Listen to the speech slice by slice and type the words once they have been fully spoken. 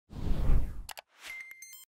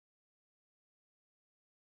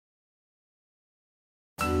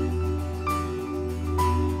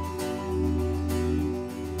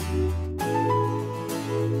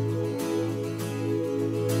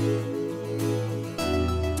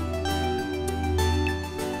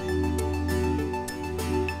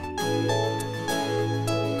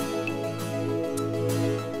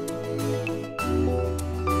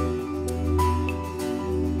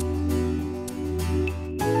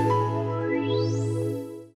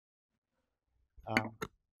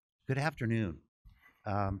Good afternoon.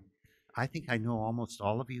 I think I know almost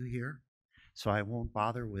all of you here, so I won't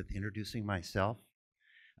bother with introducing myself.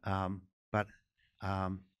 But I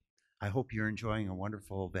hope you're enjoying a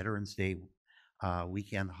wonderful Veterans Day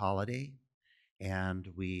weekend holiday, and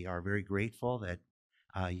we are very grateful that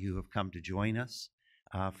you have come to join us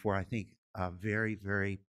for, I think, a very,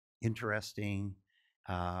 very interesting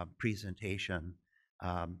presentation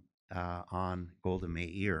on Golda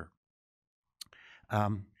Meir.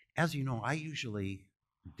 As you know, I usually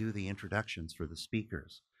do the introductions for the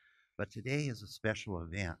speakers, but today is a special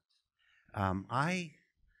event. I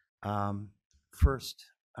first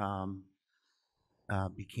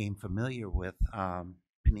became familiar with Pnina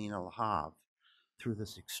Lahav through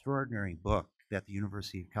this extraordinary book that the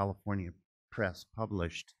University of California Press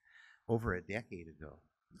published over a decade ago.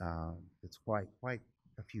 It's quite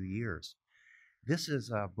a few years. This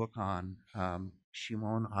is a book on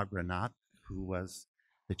Simon Agranat, who was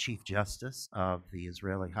the Chief Justice of the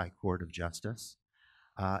Israeli High Court of Justice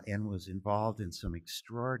and was involved in some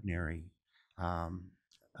extraordinary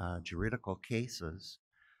juridical cases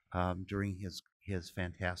during his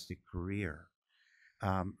fantastic career.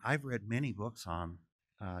 I've read many books on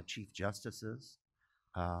Chief Justices,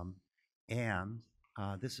 and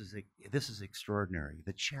this is extraordinary.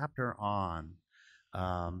 The chapter on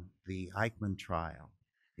the Eichmann trial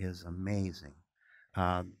is amazing.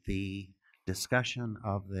 The discussion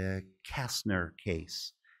of the Kastner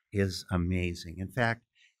case is amazing. In fact,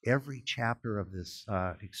 every chapter of this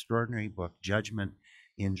extraordinary book, Judgment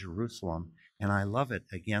in Jerusalem, and I love it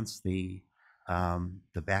against the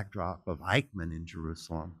backdrop of Eichmann in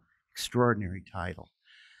Jerusalem, extraordinary title.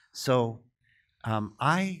 So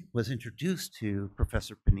I was introduced to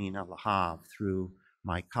Professor Pnina Lahav through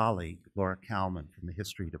my colleague, Laura Kalman from the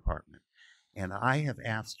History Department. And I have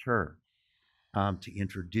asked her to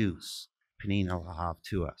introduce Pnina Lahav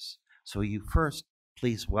to us. So will you first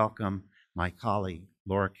please welcome my colleague,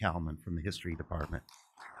 Laura Kalman from the History Department.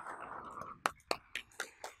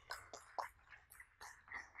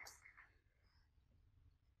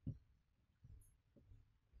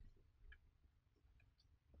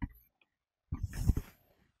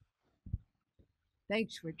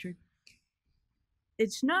 Thanks, Richard.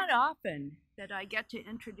 It's not often that I get to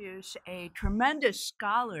introduce a tremendous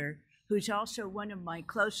scholar who's also one of my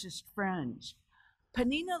closest friends.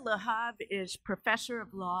 Pnina Lahav is professor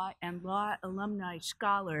of law and law alumni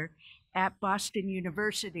scholar at Boston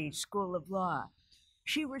University School of Law.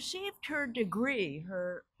 She received her degree,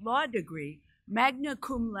 her law degree, magna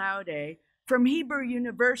cum laude, from Hebrew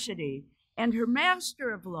University, and her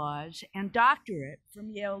Master of Laws and doctorate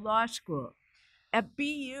from Yale Law School. At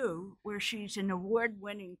BU, where she's an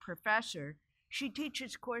award-winning professor, she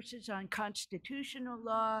teaches courses on constitutional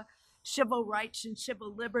law, civil rights and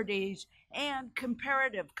civil liberties, and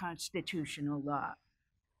comparative constitutional law.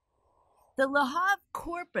 The Lahav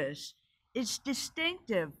corpus is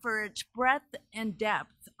distinctive for its breadth and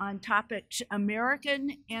depth on topics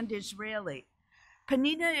American and Israeli.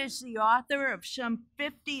 Pnina is the author of some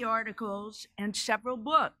 50 articles and several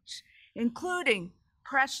books, including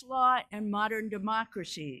Press Law and Modern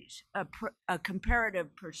Democracies, a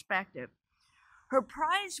comparative perspective. Her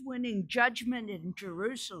prize-winning Judgment in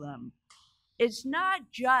Jerusalem is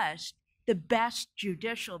not just the best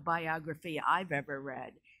judicial biography I've ever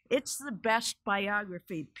read. It's the best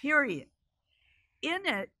biography, period. In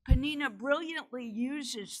it, Pnina brilliantly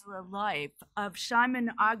uses the life of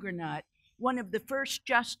Simon Agranat, one of the first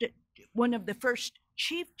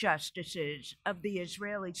Chief Justices of the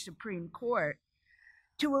Israeli Supreme Court,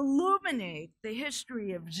 to illuminate the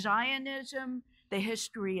history of Zionism, the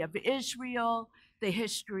history of Israel, the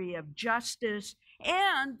history of justice,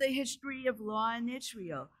 and the history of law in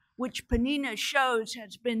Israel, which Pnina shows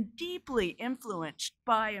has been deeply influenced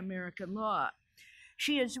by American law.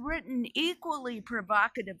 She has written equally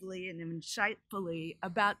provocatively and insightfully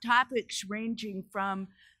about topics ranging from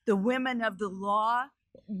the women of the wall,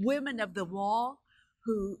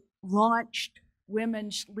 who launched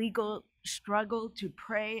women's legal struggle to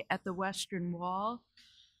pray at the Western Wall,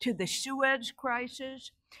 to the Suez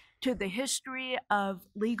Crisis, to the history of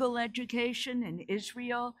legal education in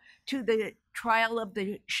Israel, to the trial of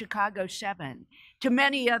the Chicago 7, to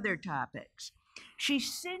many other topics. She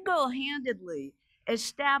single-handedly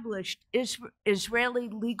established Israeli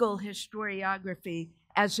legal historiography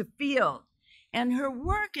as a field, and her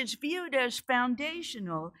work is viewed as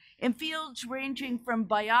foundational in fields ranging from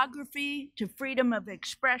biography to freedom of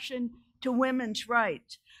expression to women's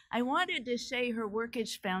rights. I wanted to say her work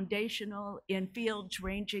is foundational in fields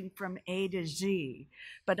ranging from A to Z,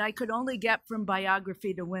 but I could only get from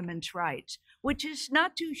biography to women's rights, which is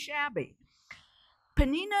not too shabby.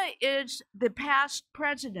 Pnina is the past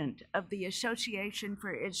president of the Association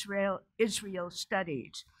for Israel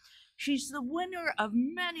Studies. She's the winner of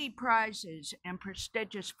many prizes and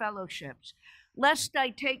prestigious fellowships. Lest I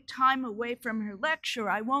take time away from her lecture,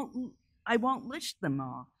 I won't list them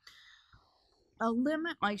all. I'll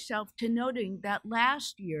limit myself to noting that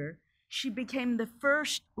last year, she became the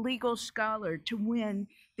first legal scholar to win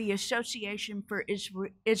the Association for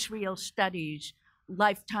Israel Studies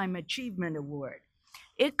Lifetime Achievement Award.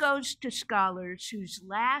 It goes to scholars whose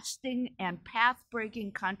lasting and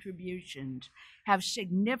path-breaking contributions have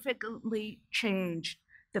significantly changed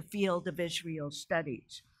the field of Israel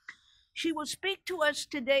studies. She will speak to us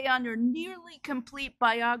today on her nearly complete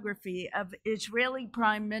biography of Israeli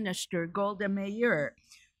Prime Minister Golda Meir,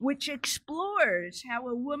 which explores how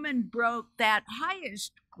a woman broke that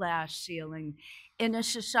highest glass ceiling in a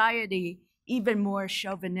society even more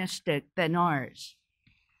chauvinistic than ours.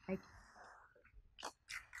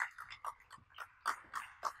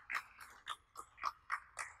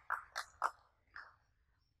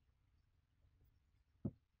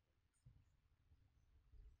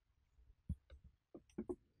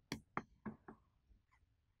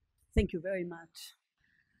 Thank you very much.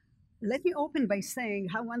 Let me open by saying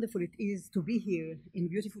how wonderful it is to be here in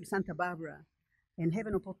beautiful Santa Barbara and have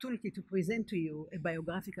an opportunity to present to you a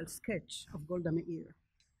biographical sketch of Golda Meir.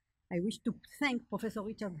 I wish to thank Professor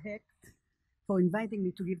Richard Hech for inviting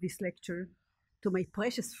me to give this lecture, to my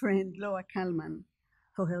precious friend Laura Kalman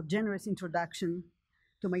for her generous introduction,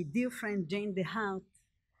 to my dear friend Jane DeHart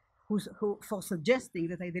for suggesting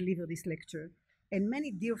that I deliver this lecture, and many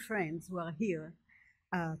dear friends who are here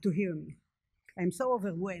to hear me. I'm so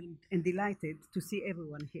overwhelmed and delighted to see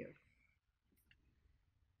everyone here.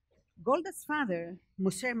 Golda's father,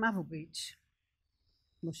 Moshe Yitzchak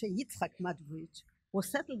Mavovich, was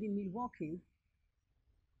settled in Milwaukee,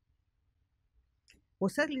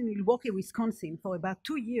 Wisconsin for about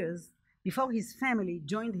 2 years before his family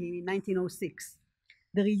joined him in 1906.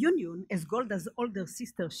 The reunion, as Golda's older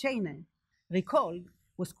sister Shana recalled,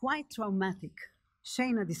 was quite traumatic.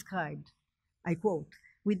 Shana described, I quote,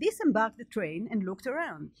 "We disembarked the train and looked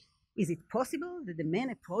around. Is it possible that the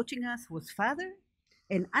man approaching us was father?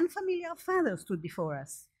 An unfamiliar father stood before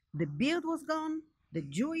us. The beard was gone, the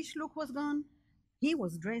Jewish look was gone. He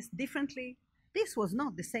was dressed differently. This was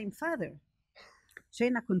not the same father."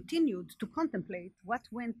 Shana continued to contemplate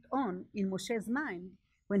what went on in Moshe's mind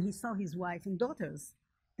when he saw his wife and daughters.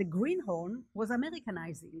 The greenhorn was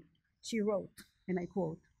Americanizing. She wrote, and I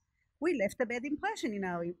quote, "We left a bad impression in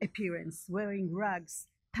our appearance, wearing rags,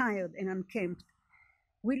 tired and unkempt.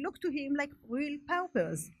 We looked to him like real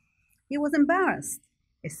paupers. He was embarrassed.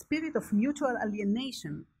 A spirit of mutual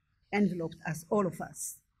alienation enveloped us, all of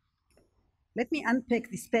us." Let me unpack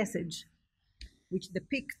this passage, which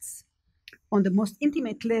depicts on the most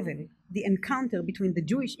intimate level the encounter between the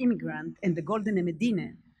Jewish immigrant and the Goldene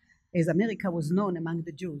Medine, as America was known among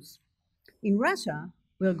the Jews. In Russia,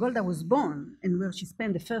 where Golda was born and where she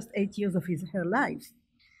spent the first 8 years of her life,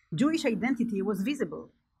 Jewish identity was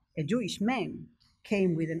visible. A Jewish man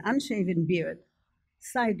came with an unshaven beard,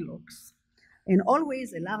 side locks, and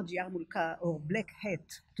always a large yarmulke or black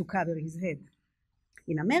hat to cover his head.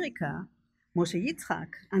 In America, Moshe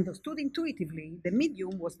Yitzchak understood intuitively the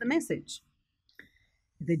medium was the message.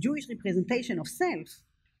 The Jewish presentation of self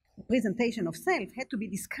had to be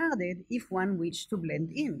discarded if one wished to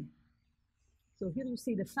blend in. So here you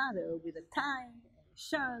see the father with a tie, a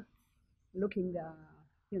shirt, looking,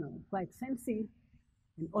 quite fancy,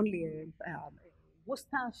 and only a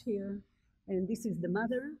mustache here. And this is the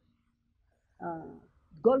mother,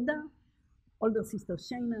 Golda, older sister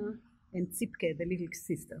Shana, and Tzipke, the little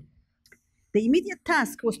sister. The immediate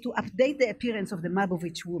task was to update the appearance of the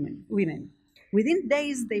Mavovich women. Within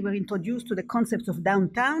days, they were introduced to the concepts of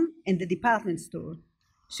downtown and the department store.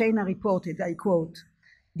 Shana reported, I quote,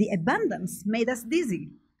 "The abundance made us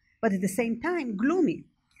dizzy, but at the same time gloomy.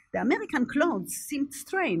 The American clothes seemed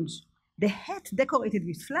strange. The hat decorated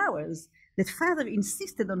with flowers that the father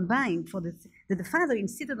insisted on buying for the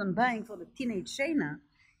teenage Shana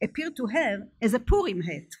appeared to her as a Purim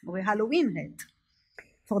hat or a Halloween hat.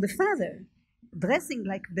 For the father, dressing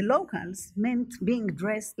like the locals meant being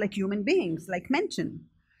dressed like human beings, like Menschen.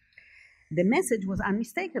 The message was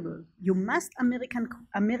unmistakable. You must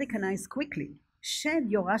Americanize quickly. Shed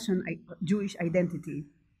your Russian Jewish identity."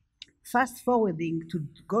 Fast forwarding to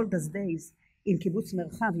Golda's days in Kibbutz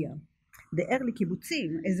Merchavia, the early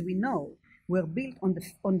kibbutzim, as we know, were built on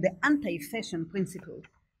the anti-fashion principle.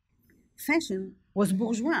 Fashion was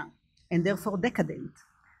bourgeois and therefore decadent.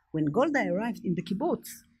 When Golda arrived in the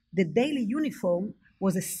kibbutz, the daily uniform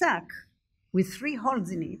was a sack with 3 holes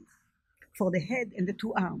in it, for the head and the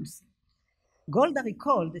two arms. Golda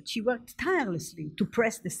recalled that she worked tirelessly to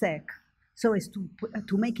press the sack so as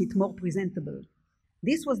to make it more presentable.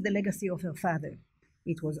 This was the legacy of her father.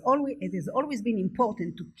 It has always been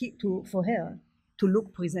important for her to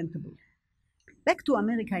look presentable. Back to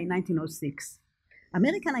America in 1906.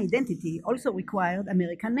 American identity also required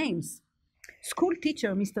American names. School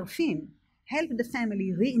teacher Mr. Finn helped the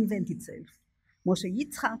family reinvent itself. Moshe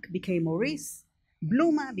Yitzchak became Maurice,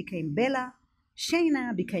 Bluma became Bella,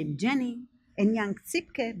 Shayna became Jenny, and young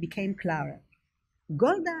Tzipke became Clara.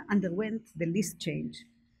 Golda underwent the least change.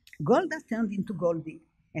 Golda turned into Goldie,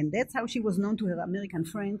 and that's how she was known to her American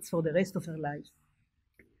friends for the rest of her life.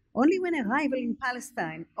 Only upon arrival in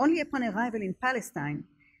Palestine,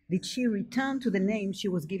 did she return to the name she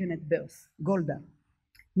was given at birth, Golda.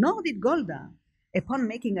 Nor did Golda, upon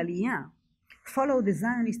making Aliyah, follow the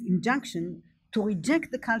Zionist injunction to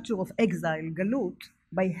reject the culture of exile, Galut,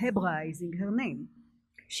 by Hebraizing her name.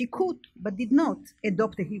 She could, but did not,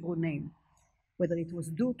 adopt a Hebrew name. Whether it was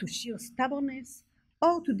due to sheer stubbornness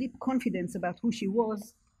or to deep confidence about who she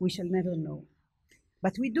was, we shall never know.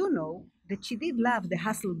 But we do know that she did love the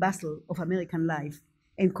hustle-bustle of American life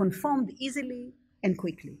and conformed easily and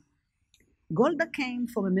quickly. Golda came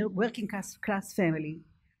from a working class family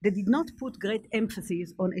that did not put great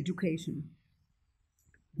emphasis on education.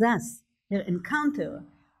 Thus, her encounter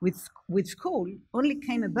with school only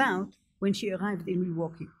came about when she arrived in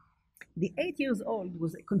Milwaukee. The 8-year-old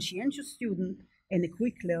was a conscientious student and a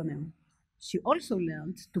quick learner. She also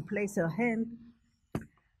learned to place her hand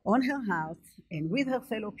on her heart and with her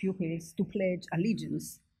fellow pupils to pledge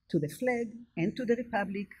allegiance to the flag and to the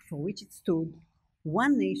republic for which it stood,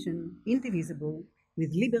 one nation, indivisible,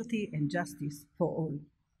 with liberty and justice for all.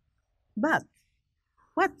 But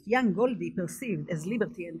what young Goldie perceived as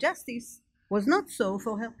liberty and justice was not so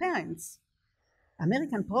for her parents.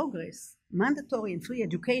 American progress, mandatory and free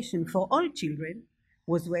education for all children,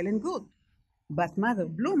 was well and good, but Mother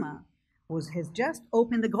Bluma has just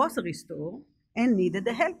opened a grocery store and needed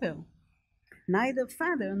a helper. Neither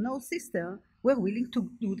father nor sister were willing to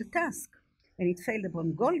do the task, and it fell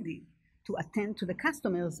upon Goldie to attend to the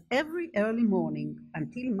customers every early morning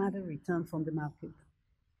until mother returned from the market.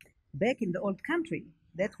 Back in the old country,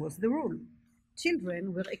 that was the rule.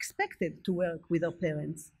 Children were expected to work with their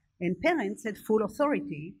parents, and parents had full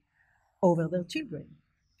authority over their children.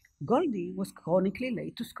 Goldie was chronically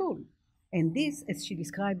late to school, and this, as she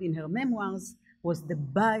described in her memoirs, was the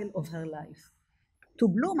bile of her life. To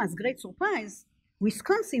Bluma's great surprise,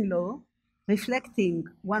 Wisconsin law, reflecting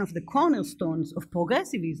one of the cornerstones of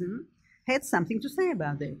progressivism, had something to say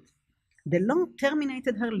about it. The law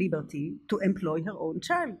terminated her liberty to employ her own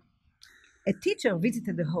child. A teacher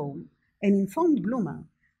visited the home and informed Bluma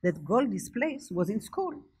that Goldie's place was in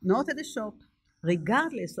school, not at the shop,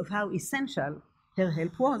 regardless of how essential her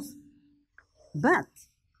help was. But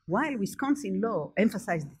while Wisconsin law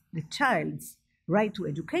emphasized the child's right to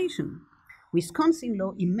education, Wisconsin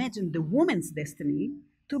law imagined the woman's destiny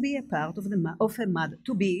to be a part of that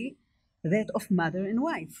of mother and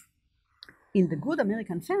wife. In the good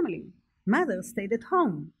American family, mother stayed at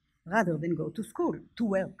home rather than go to school to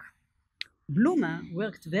work. Bluma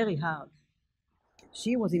worked very hard.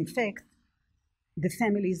 She was, in fact, the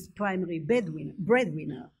family's primary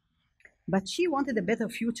breadwinner, but she wanted a better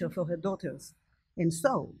future for her daughters. And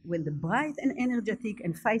so, when the bright and energetic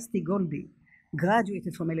and feisty Goldie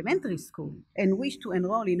graduated from elementary school and wished to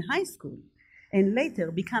enroll in high school and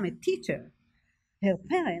later become a teacher, her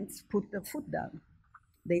parents put their foot down.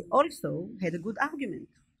 They also had a good argument.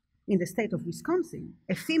 In the state of Wisconsin,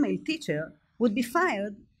 a female teacher would be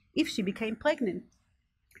fired if she became pregnant.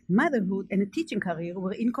 Motherhood and a teaching career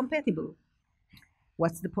were incompatible.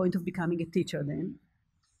 What's the point of becoming a teacher then?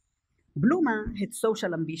 Bluma had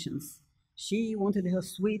social ambitions. She wanted her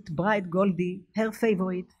sweet bride Goldie, her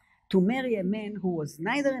favorite, to marry a man who was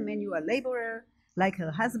neither a manual laborer like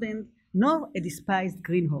her husband, nor a despised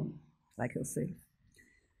greenhorn like herself.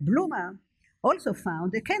 Bluma also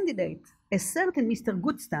found a candidate, a certain Mr.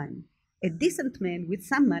 Goodstein, a decent man with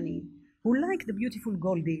some money who liked the beautiful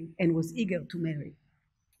Goldie and was eager to marry.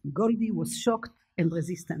 Goldie was shocked and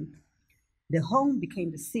resistant. The home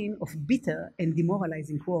became the scene of bitter and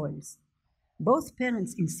demoralizing quarrels. Both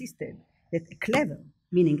parents insisted that a clever,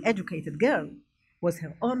 meaning educated girl, was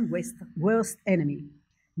her own worst enemy.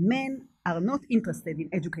 Men are not interested in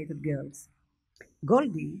educated girls.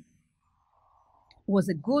 Goldie was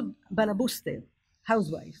a good balabuster,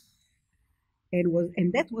 housewife,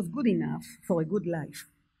 and that was good enough for a good life.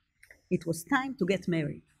 It was time to get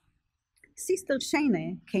married. Sister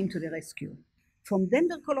Shayna came to the rescue. From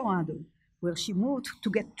Denver, Colorado, where she moved to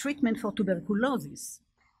get treatment for tuberculosis,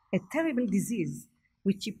 a terrible disease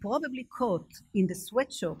which she probably caught in the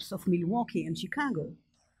sweatshops of Milwaukee and Chicago,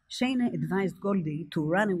 Shane advised Goldie to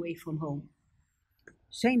run away from home.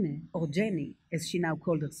 Shane, or Jenny, as she now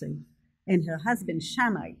called herself, and her husband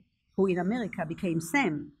Shammai, who in America became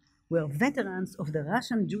Sam, were veterans of the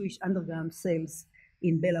Russian Jewish underground cells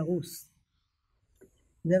in Belarus.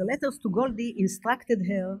 Their letters to Goldie instructed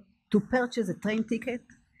her to purchase a train ticket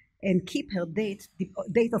and keep her date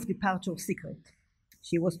of departure secret.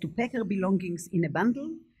 She was to pack her belongings in a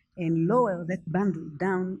bundle and lower that bundle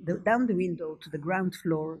down the window to the ground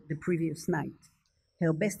floor the previous night.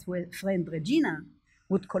 Her best friend Regina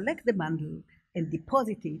would collect the bundle and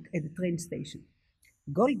deposit it at the train station.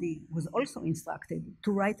 Goldie was also instructed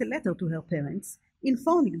to write a letter to her parents,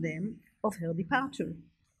 informing them of her departure.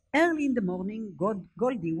 Early in the morning,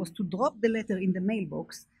 Goldie was to drop the letter in the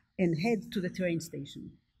mailbox and head to the train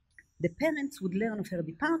station. The parents would learn of her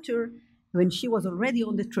departure when she was already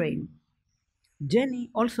on the train. Jenny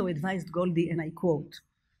also advised Goldie, and I quote,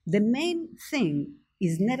 "The main thing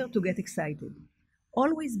is never to get excited.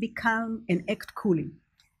 Always be calm and act coolly.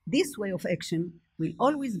 This way of action will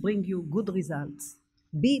always bring you good results.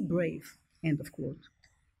 Be brave," end of quote.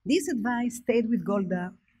 This advice stayed with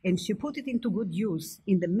Golda, and she put it into good use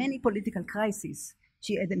in the many political crises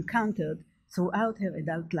she had encountered throughout her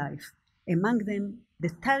adult life. Among them, the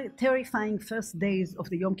terrifying first days of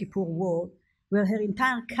the Yom Kippur War, where her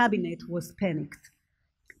entire cabinet was panicked.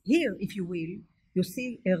 Here, if you will, you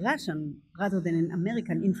see a Russian rather than an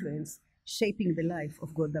American influence shaping the life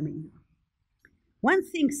of Golda Meir. One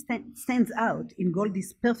thing stands out in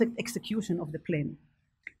Goldie's perfect execution of the plan.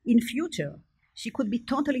 In future, she could be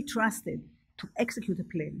totally trusted to execute a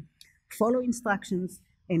plan, follow instructions,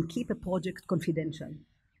 and keep a project confidential,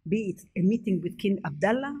 be it a meeting with King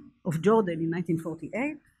Abdallah of Jordan in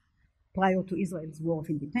 1948, prior to Israel's War of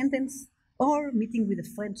Independence, or meeting with the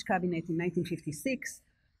French cabinet in 1956,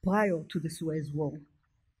 prior to the Suez War.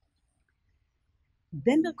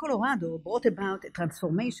 Denver, Colorado brought about a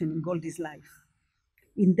transformation in Goldie's life.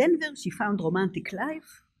 In Denver, she found romantic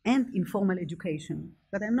life and informal education,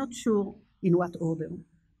 but I'm not sure in what order.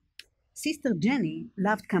 Sister Jenny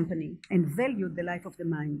loved company and valued the life of the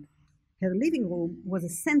mind. Her living room was a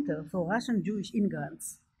center for Russian Jewish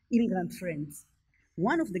immigrant friends.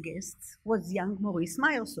 One of the guests was young Maurice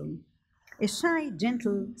Meyerson, a shy,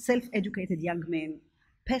 gentle, self-educated young man,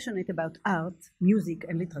 passionate about art, music,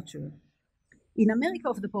 and literature. In America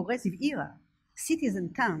of the progressive era, cities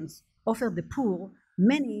and towns offered the poor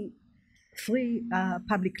many free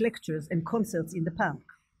public lectures and concerts in the park.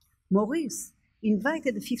 Maurice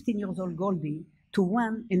invited the 15-year-old Goldie to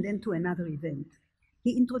one and then to another event.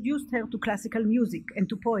 He introduced her to classical music and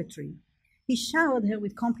to poetry. He showered her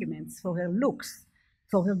with compliments for her looks,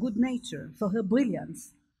 for her good nature, for her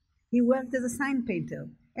brilliance. He worked as a sign painter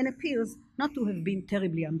and appears not to have been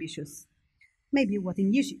terribly ambitious. Maybe what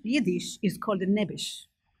in Yiddish is called a nebesh.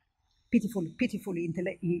 Pitifully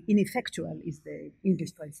ineffectual is the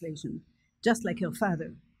English translation, just like her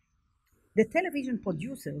father. The television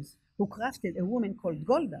producers who crafted A Woman Called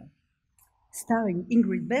Golda, starring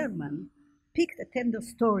Ingrid Bergman, picked a tender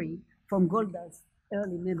story from Golda's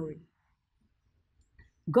early memory.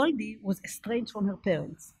 Goldie was estranged from her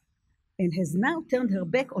parents and has now turned her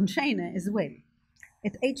back on Shana as well.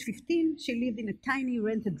 At age 15, she lived in a tiny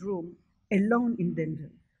rented room alone in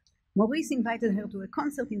Denver. Maurice invited her to a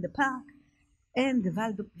concert in the park, and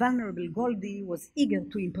the vulnerable Goldie was eager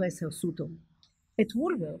to impress her suitor. At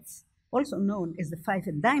Woolworth's, also known as the Five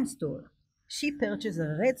and Dime store, she purchased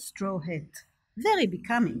a red straw hat, very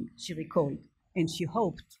becoming, she recalled, and she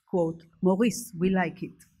hoped, quote, Maurice will like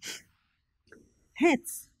it.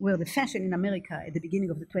 Hats were the fashion in America at the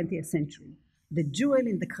beginning of the 20th century, the jewel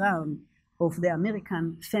in the crown of the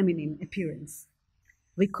American feminine appearance.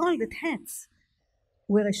 Recall that hats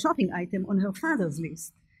were a shopping item on her father's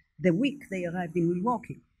list the week they arrived in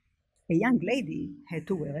Milwaukee. A young lady had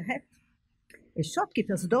to wear a hat. A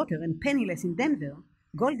shopkeeper's daughter and penniless in Denver,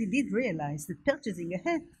 Goldie did realize that purchasing a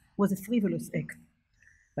hat was a frivolous act.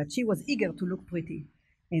 But she was eager to look pretty,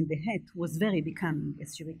 and the hat was very becoming,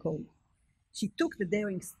 as she recalled. She took the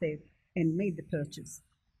daring step and made the purchase.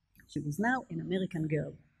 She was now an American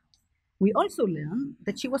girl. We also learned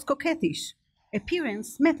that she was coquettish.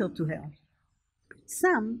 Appearance mattered to her.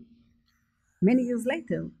 Some, many years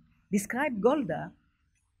later, described Golda,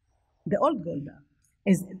 the old Golda,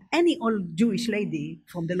 as any old Jewish lady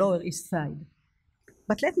from the Lower East Side.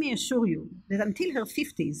 But let me assure you that until her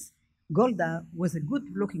 50s, Golda was a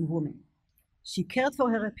good-looking woman. She cared for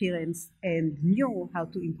her appearance and knew how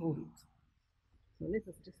to improve it. So let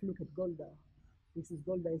us just look at Golda. This is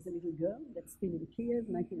Golda as a little girl that's still in Kiev,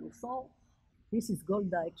 1904. This is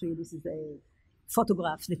Golda, actually, this is a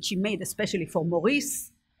photograph that she made especially for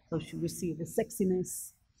Maurice. So we see the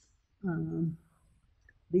sexiness.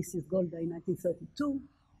 This is Golda in 1932.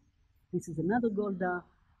 This is another Golda.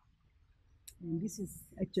 And this is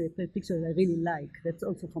actually a picture that I really like. That's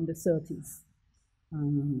also from the 30s.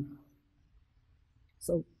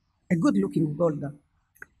 So a good-looking Golda.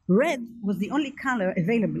 Red was the only color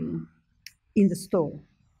available in the store.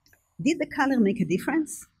 Did the color make a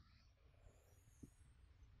difference?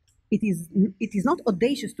 It is not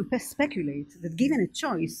audacious to speculate that given a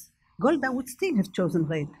choice, Golda would still have chosen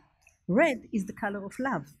red. Red is the color of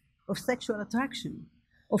love, of sexual attraction,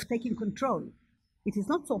 of taking control. It is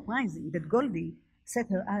not surprising that Goldie set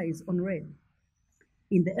her eyes on red.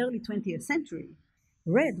 In the early 20th century,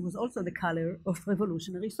 red was also the color of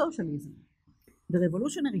revolutionary socialism. The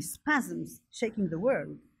revolutionary spasms shaking the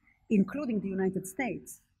world, including the United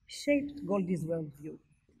States, shaped Goldie's worldview.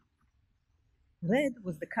 Red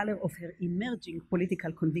was the color of her emerging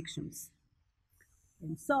political convictions.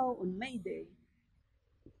 And so on May Day,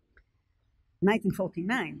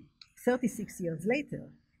 1949, 36 years later,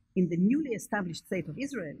 in the newly established state of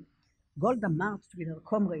Israel, Golda marched with her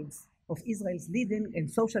comrades of Israel's leading and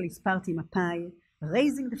socialist party Mapai,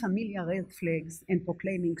 raising the familiar red flags and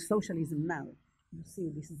proclaiming socialism now. You see,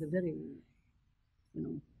 this is a very,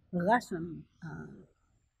 Russian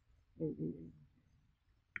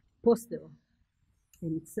poster,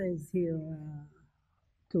 and it says here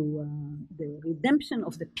to the redemption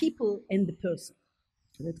of the people and the person.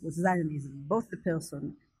 So that was Zionism, both the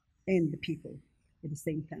person and the people at the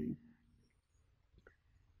same time.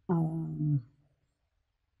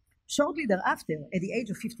 Shortly thereafter, at the age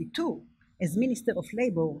of 52, as Minister of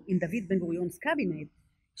Labor in David Ben-Gurion's cabinet,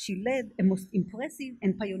 she led a most impressive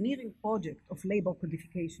and pioneering project of labor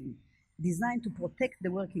codification designed to protect the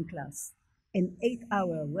working class: an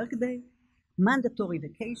 8-hour workday, mandatory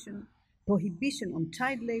vacation, prohibition on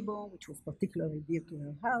child labor, which was particularly dear to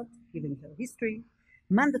her heart, given her history,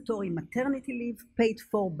 mandatory maternity leave paid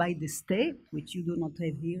for by the state, which you do not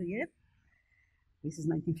have here yet. This is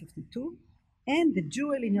 1952, and the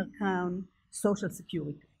jewel in her crown, Social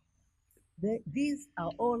Security. These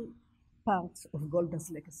are all parts of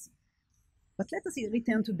Golda's legacy. But let us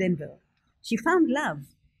return to Denver. She found love,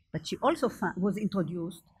 but she also was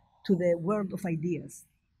introduced to the world of ideas.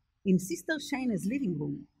 In Sister Shaine's living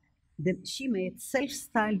room, she met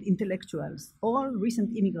self-styled intellectuals, all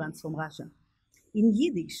recent immigrants from Russia. In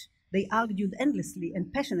Yiddish, they argued endlessly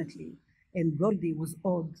and passionately, and Goldie was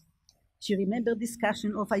awed. She remembered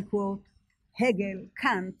discussion of, I quote, Hegel,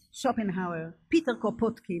 Kant, Schopenhauer, Peter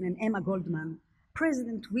Kropotkin and Emma Goldman,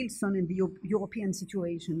 President Wilson and the European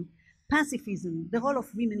situation, pacifism, the role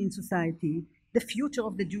of women in society, the future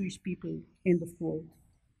of the Jewish people, end of quote.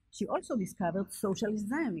 She also discovered socialist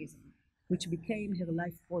Zionism, which became her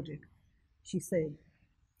life project. She said,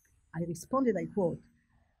 I responded, I quote,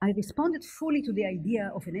 I responded fully to the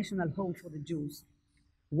idea of a national home for the Jews,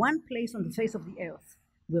 one place on the face of the earth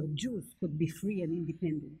where Jews could be free and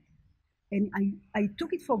independent. And I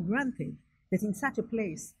took it for granted that in such a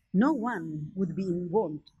place, no one would be in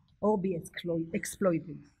want or be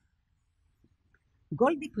exploited.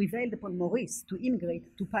 Goldie prevailed upon Maurice to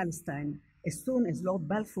immigrate to Palestine as soon as Lord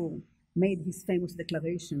Balfour made his famous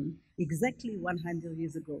declaration exactly 100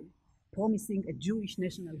 years ago, promising a Jewish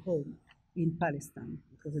national home in Palestine.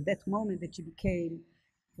 It was at that moment that she became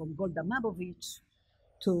from Golda Mabovich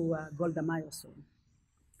to Golda Meir.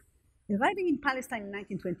 Arriving in Palestine in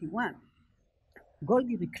 1921,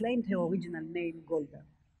 Goldie reclaimed her original name, Golda.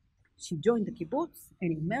 She joined the kibbutz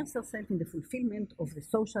and immersed herself in the fulfillment of the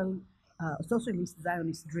socialist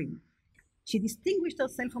Zionist dream. She distinguished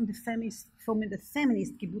herself from the feminist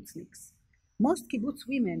kibbutzniks. Most kibbutz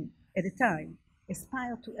women at the time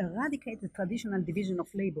aspired to eradicate the traditional division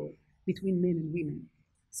of labor between men and women.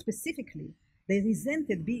 Specifically, they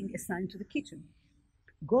resented being assigned to the kitchen.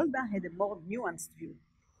 Golda had a more nuanced view.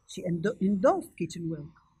 She endorsed kitchen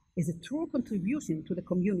work as a true contribution to the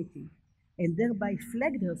community and thereby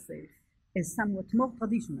flagged herself as somewhat more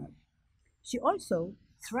traditional. She also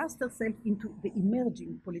thrust herself into the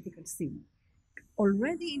emerging political scene.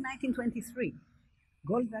 Already in 1923,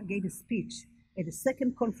 Golda gave a speech at the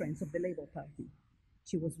second conference of the Labour Party.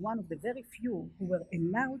 She was one of the very few who were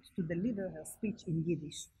allowed to deliver her speech in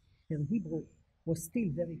Yiddish. Her Hebrew was still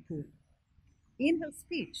very poor. In her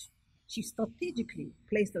speech, she strategically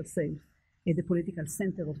placed herself at the political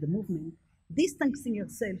center of the movement, distancing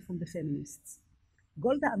herself from the feminists.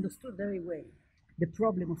 Golda understood very well the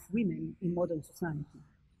problem of women in modern society,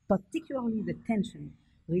 particularly the tension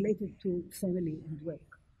related to family and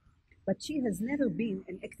work. But she has never been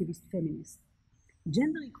an activist feminist.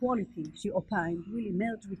 Gender equality, she opined, will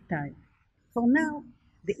emerge with time. For now,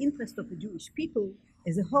 the interest of the Jewish people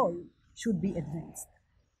as a whole should be advanced.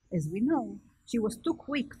 As we know, she was too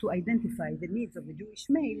quick to identify the needs of the Jewish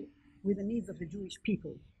male with the needs of the Jewish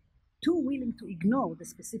people, too willing to ignore the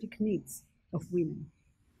specific needs of women.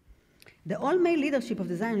 The all-male leadership of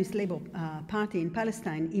the Zionist Labor Party in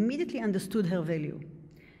Palestine immediately understood her value.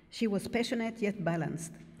 She was passionate yet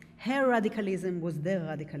balanced. Her radicalism was their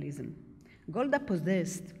radicalism. Golda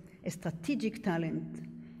possessed a strategic talent,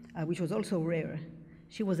 which was also rare.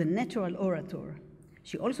 She was a natural orator.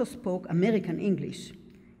 She also spoke American English.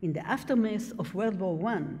 In the aftermath of World War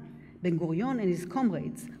I, Ben-Gurion and his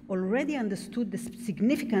comrades already understood the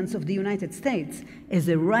significance of the United States as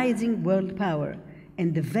a rising world power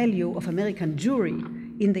and the value of American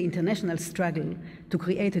Jewry in the international struggle to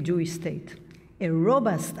create a Jewish state. A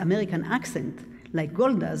robust American accent, like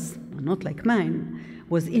Golda's, not like mine,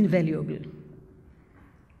 was invaluable.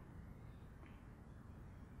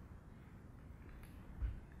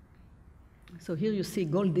 So here you see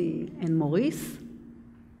Goldie and Maurice.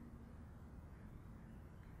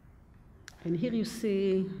 And here you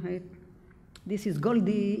see, right, this is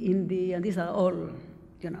Goldie in the, and these are all,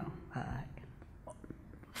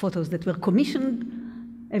 photos that were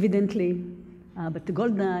commissioned, evidently. But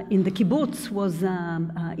Golda in the kibbutz was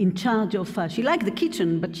in charge of, she liked the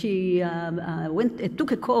kitchen, but she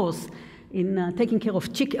took a course in taking care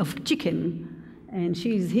of chicken. And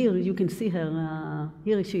she is here, you can see her,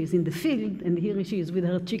 here she is in the field, and here she is with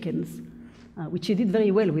her chickens, which she did very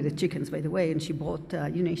well with the chickens, by the way, and she brought,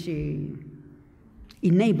 she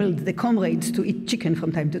enabled the comrades to eat chicken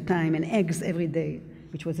from time to time and eggs every day,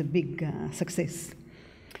 which was a big success.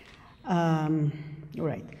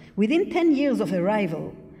 Right. Within 10 years of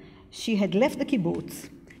arrival, she had left the kibbutz,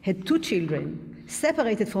 had 2 children,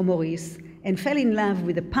 separated from Maurice, and fell in love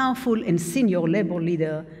with a powerful and senior labor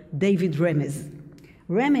leader, David Remez.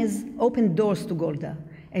 Remez opened doors to Golda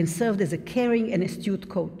and served as a caring and astute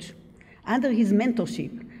coach. Under his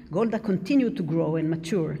mentorship, Golda continued to grow and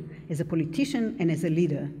mature as a politician and as a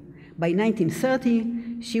leader. By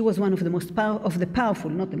 1930, she was one of the powerful,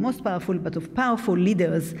 not the most powerful, but of powerful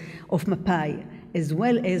leaders of Mapai, as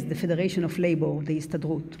well as the Federation of Labor, the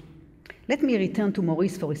Histadrut. Let me return to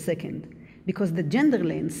Maurice for a second, because the gender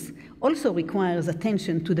lens also requires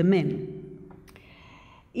attention to the men.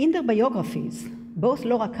 In their biographies, both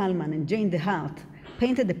Laura Kalman and Jane DeHart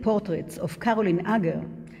painted the portraits of Caroline Ager,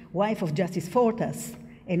 wife of Justice Fortas,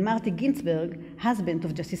 and Marty Ginsburg, husband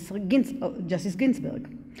of Justice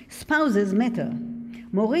Ginsburg. Spouses matter.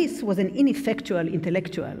 Maurice was an ineffectual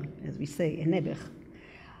intellectual, as we say, a nebuch,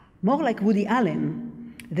 more like Woody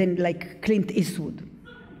Allen than like Clint Eastwood.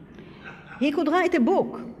 He could write a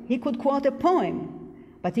book, he could quote a poem,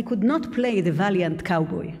 but he could not play the valiant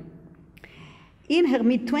cowboy. In her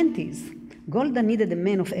mid-20s, Golda needed a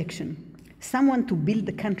man of action, someone to build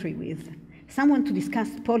the country with, someone to discuss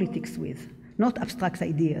politics with, not abstract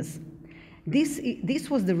ideas. This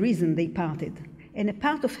was the reason they parted, and a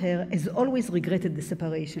part of her has always regretted the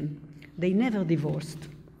separation. They never divorced.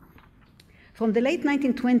 From the late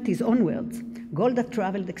 1920s onwards, Golda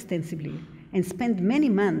traveled extensively and spent many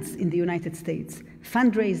months in the United States,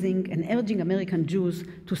 fundraising and urging American Jews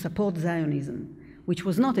to support Zionism, which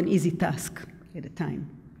was not an easy task at the time.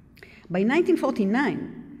 By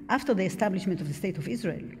 1949, after the establishment of the State of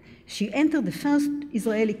Israel, she entered the first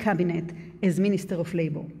Israeli cabinet as Minister of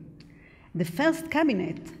Labor. The first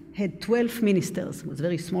cabinet had 12 ministers, it was a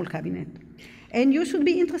very small cabinet. And you should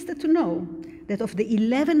be interested to know that of the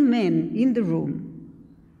 11 men in the room,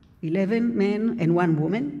 11 men and 1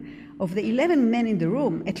 woman, of the 11 men in the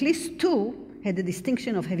room, at least 2 had the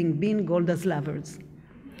distinction of having been Golda's lovers.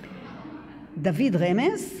 David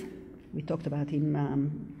Remez, we talked about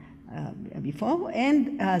him before,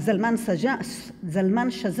 and Zalman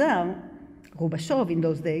Shazar, Rubashov in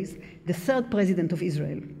those days, the 3rd president of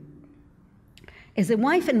Israel. As a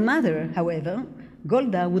wife and mother, however,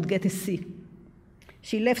 Golda would get a C.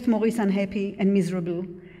 She left Maurice unhappy and miserable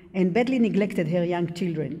and badly neglected her young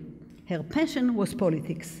children. Her passion was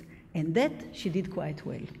politics, and that she did quite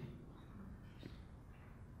well.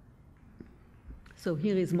 So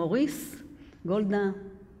here is Maurice, Golda,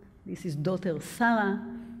 this is daughter Sarah,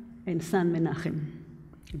 and son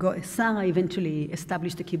Menachem. Sarah eventually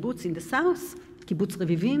established a kibbutz in the south, kibbutz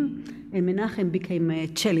Revivim, and Menachem became a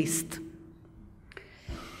cellist.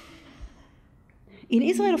 In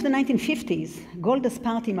Israel of the 1950s, Golda's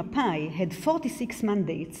party Mapai had 46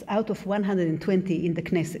 mandates out of 120 in the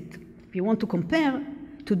Knesset. If you want to compare,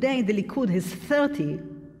 today the Likud has 30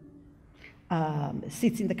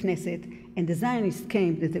 seats in the Knesset, and the Zionist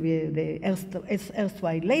camp, the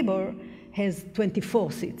erstwhile labor, has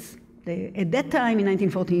 24 seats. At that time, in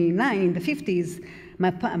 1949, in the 50s,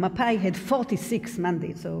 Mapai had 46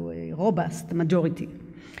 mandates, so a robust majority.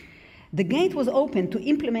 The gate was open to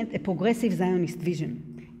implement a progressive Zionist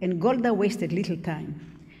vision, and Golda wasted little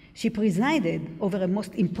time. She presided over a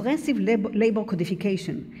most impressive labor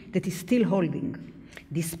codification that is still holding,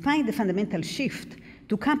 despite the fundamental shift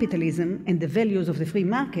to capitalism and the values of the free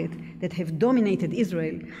market that have dominated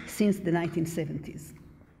Israel since the 1970s.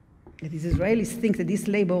 That is, Israelis think that these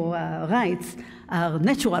labor rights are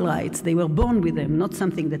natural rights. They were born with them, not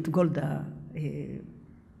something that Golda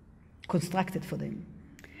constructed for them.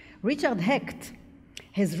 Richard Hecht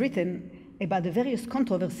has written about the various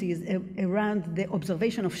controversies around the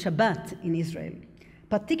observation of Shabbat in Israel,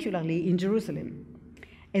 particularly in Jerusalem.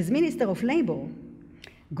 As Minister of Labor,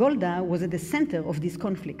 Golda was at the center of these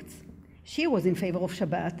conflicts. She was in favor of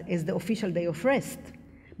Shabbat as the official day of rest,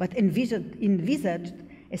 but envisaged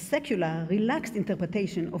a secular, relaxed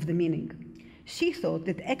interpretation of the meaning. She thought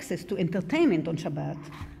that access to entertainment on Shabbat,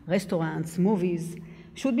 restaurants, movies,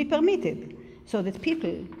 should be permitted so that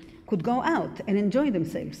people could go out and enjoy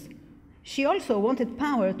themselves. She also wanted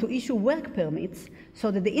power to issue work permits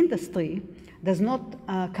so that the industry does not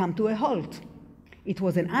come to a halt. It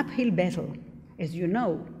was an uphill battle. As you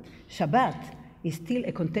know, Shabbat is still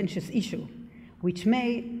a contentious issue, which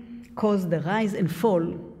may cause the rise and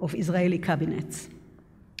fall of Israeli cabinets.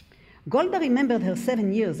 Golda remembered her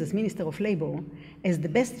 7 years as Minister of Labor as the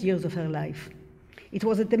best years of her life. It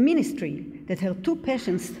was at the ministry that her two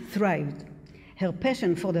passions thrived, her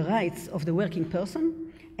passion for the rights of the working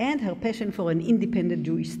person and her passion for an independent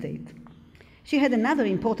Jewish state. She had another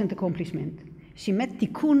important accomplishment. She met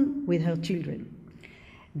tikkun with her children.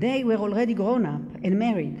 They were already grown up and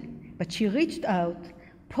married, but she reached out,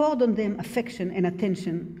 poured on them affection and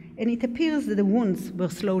attention, and it appears that the wounds were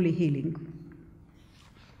slowly healing.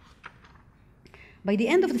 By the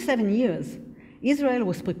end of the 7 years, Israel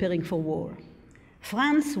was preparing for war.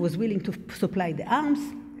 France was willing to supply the arms.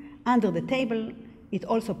 Under the table, it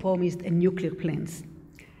also promised nuclear plans.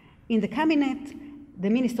 In the cabinet,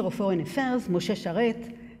 the Minister of Foreign Affairs, Moshe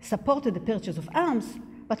Sharet, supported the purchase of arms,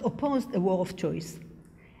 but opposed a war of choice.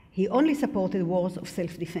 He only supported wars of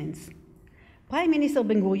self-defense. Prime Minister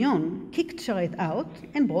Ben-Gurion kicked Sharet out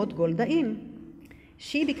and brought Golda in.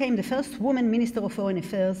 She became the first woman Minister of Foreign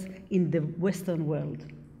Affairs in the Western world.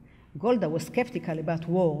 Golda was skeptical about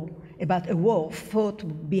a war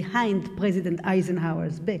fought behind President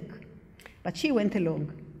Eisenhower's back, but she went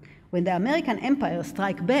along. When the American empire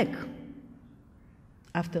struck back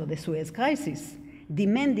after the Suez Crisis,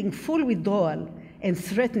 demanding full withdrawal and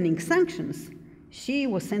threatening sanctions, she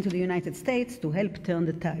was sent to the United States to help turn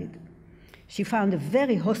the tide. She found a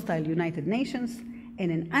very hostile United Nations and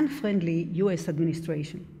an unfriendly US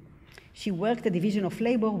administration. She worked a division of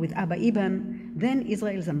labor with Abba Eban, then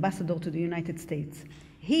Israel's ambassador to the United States.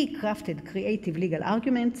 He crafted creative legal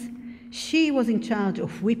arguments. She was in charge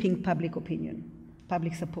of whipping public opinion,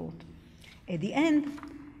 public support. At the end,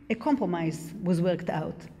 a compromise was worked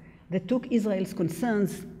out that took Israel's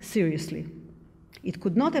concerns seriously. It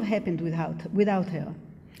could not have happened without her.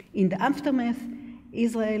 In the aftermath,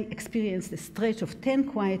 Israel experienced a stretch of 10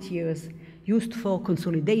 quiet years used for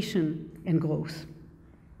consolidation and growth.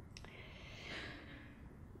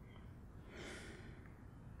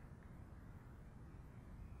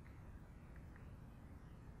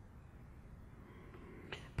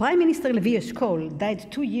 Prime Minister Levi Eshkol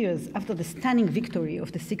died 2 years after the stunning victory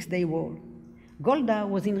of the Six-Day War. Golda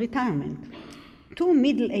was in retirement. Two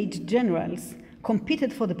middle-aged generals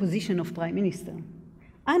competed for the position of Prime Minister.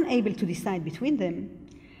 Unable to decide between them,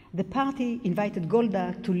 the party invited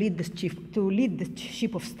Golda to lead the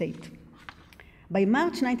ship of state. By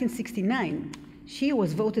March 1969, she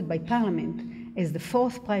was voted by Parliament as the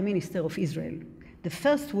 4th Prime Minister of Israel, the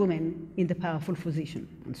first woman in the powerful position,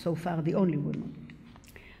 and so far the only woman.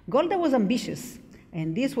 Golda was ambitious,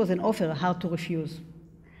 and this was an offer hard to refuse.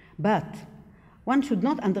 But one should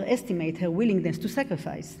not underestimate her willingness to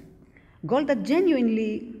sacrifice. Golda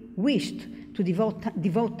genuinely wished to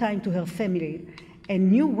devote time to her family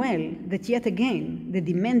and knew well that yet again the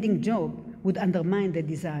demanding job would undermine the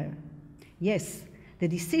desire. Yes, the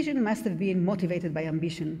decision must have been motivated by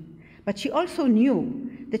ambition, but she also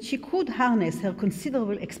knew that she could harness her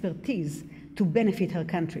considerable expertise to benefit her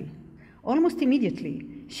country. Almost immediately,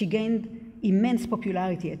 she gained immense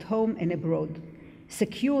popularity at home and abroad,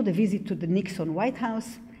 secured a visit to the Nixon White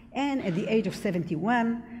House, and at the age of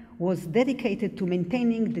 71, was dedicated to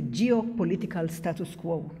maintaining the geopolitical status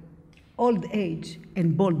quo. Old age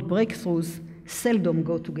and bold breakthroughs seldom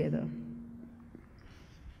go together.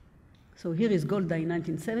 So here is Golda in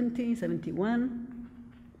 1970, 71.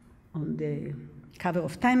 on the cover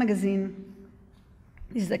of Time magazine.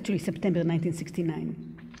 This is actually September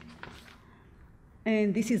 1969.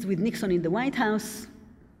 And this is with Nixon in the White House.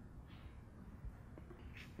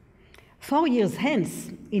 4 years hence,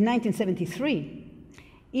 in 1973,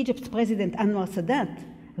 Egypt's President Anwar Sadat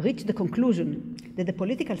reached the conclusion that the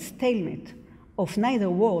political stalemate of neither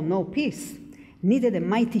war nor peace needed a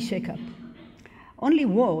mighty shakeup. Only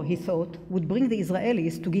war, he thought, would bring the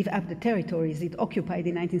Israelis to give up the territories it occupied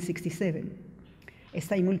in 1967. A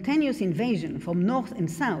simultaneous invasion from north and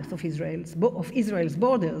south of Israel's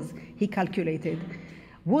borders, he calculated,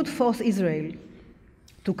 would force Israel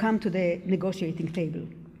to come to the negotiating table.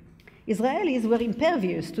 Israelis were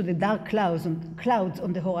impervious to the dark clouds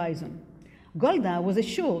on the horizon. Golda was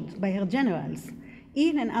assured by her generals,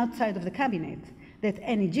 in and outside of the cabinet, that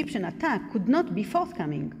an Egyptian attack could not be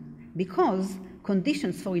forthcoming because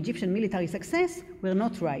conditions for Egyptian military success were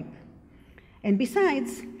not ripe. And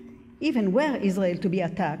besides, even were Israel to be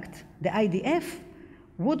attacked, the IDF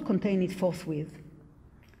would contain it forthwith.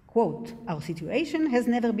 Quote, our situation has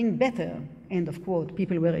never been better, end of quote,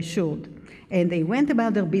 people were assured, and they went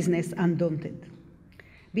about their business undaunted.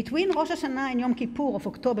 Between Rosh Hashanah and Yom Kippur of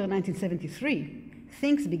October 1973,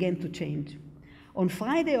 things began to change. On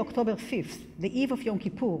Friday, October 5th, the eve of Yom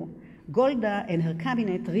Kippur, Golda and her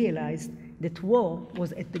cabinet realized that war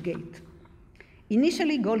was at the gate.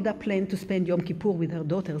 Initially, Golda planned to spend Yom Kippur with her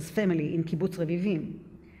daughter's family in Kibbutz Revivim,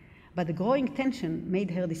 but the growing tension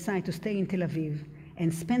made her decide to stay in Tel Aviv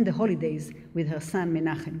and spend the holidays with her son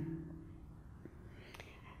Menachem.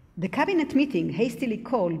 The cabinet meeting, hastily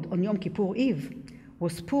called on Yom Kippur Eve,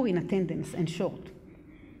 was poor in attendance and short.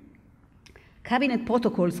 Cabinet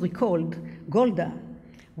protocols recalled Golda's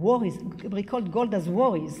worries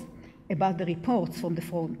about the reports from the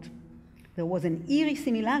front. There was an eerie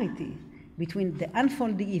similarity between the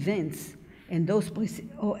unfolding events and those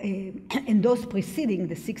preceding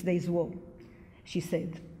the 6 Days War, she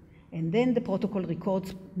said. And then the protocol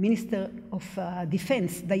records Minister of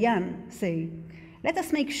Defense, Dayan, say, let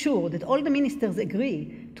us make sure that all the ministers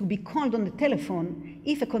agree to be called on the telephone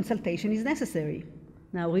if a consultation is necessary.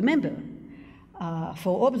 Now remember,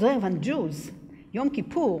 for observant Jews, Yom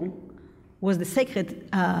Kippur was the sacred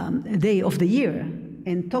day of the year,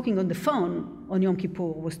 and talking on the phone on Yom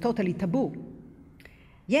Kippur was totally taboo.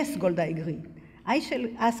 Yes, Golda agreed. I shall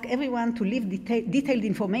ask everyone to leave detailed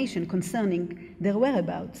information concerning their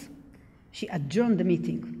whereabouts. She adjourned the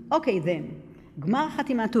meeting. Okay then, Gmar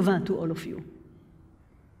Chatima Tova to all of you.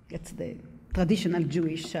 That's the traditional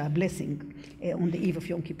Jewish blessing on the eve of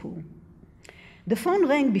Yom Kippur. The phone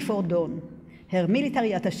rang before dawn. Her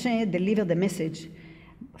military attaché delivered a message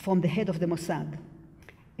from the head of the Mossad.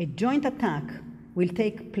 A joint attack will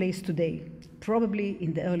take place today, probably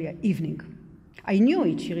in the early evening. I knew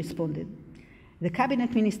it, she responded. The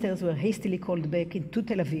cabinet ministers were hastily called back into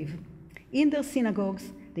Tel Aviv. In their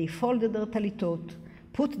synagogues, they folded their talitot,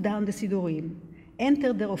 put down the sidurim,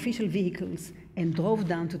 entered their official vehicles, and drove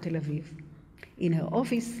down to Tel Aviv. In her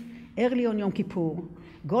office, early on Yom Kippur,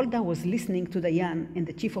 Golda was listening to Dayan and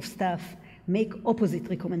the chief of staff make opposite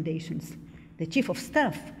recommendations. The chief of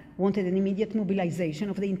staff wanted an immediate mobilization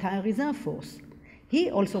of the entire reserve force. He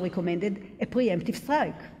also recommended a preemptive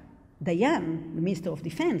strike. Dayan, the Minister of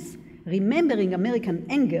Defense, remembering American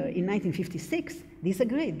anger in 1956,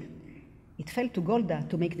 disagreed. It fell to Golda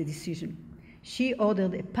to make the decision. She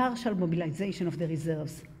ordered a partial mobilization of the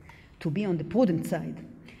reserves to be on the prudent side,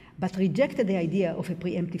 but rejected the idea of a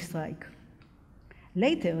preemptive strike.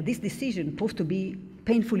 Later, this decision proved to be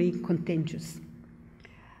painfully contentious.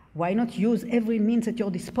 Why not use every means at your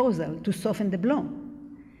disposal to soften the blow?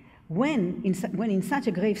 When in such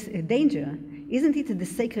a grave danger, isn't it the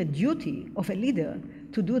sacred duty of a leader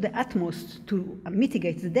to do the utmost to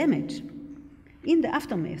mitigate the damage? In the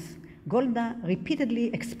aftermath, Golda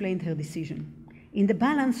repeatedly explained her decision. In the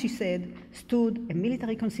balance, she said, stood a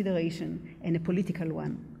military consideration and a political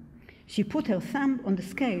one. She put her thumb on the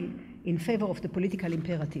scale in favor of the political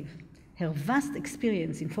imperative. Her vast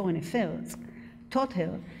experience in foreign affairs taught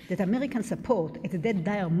her that American support at that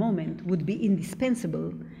dire moment would be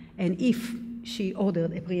indispensable, and if she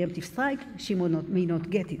ordered a preemptive strike, she may not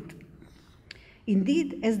get it.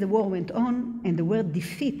 Indeed, as the war went on and the word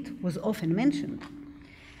defeat was often mentioned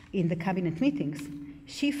in the cabinet meetings,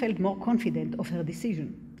 she felt more confident of her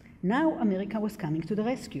decision. Now America was coming to the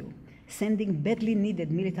rescue, sending badly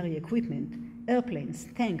needed military equipment, airplanes,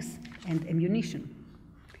 tanks, and ammunition.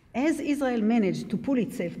 As Israel managed to pull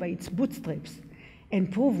itself by its bootstraps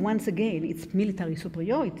and prove once again its military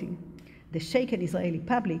superiority, the shaken Israeli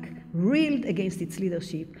public reeled against its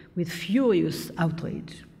leadership with furious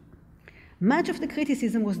outrage. Much of the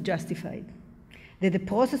criticism was justified. that the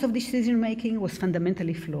process of decision-making was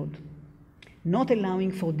fundamentally flawed, not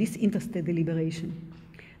allowing for disinterested deliberation,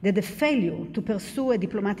 that the failure to pursue a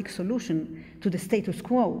diplomatic solution to the status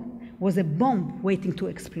quo was a bomb waiting to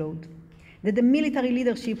explode, that the military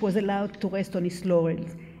leadership was allowed to rest on its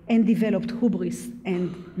laurels and developed hubris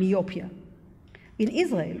and myopia. In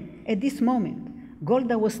Israel, at this moment,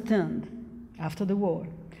 Golda was turned, after the war,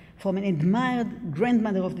 from an admired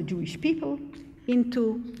grandmother of the Jewish people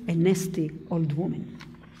into a nasty old woman.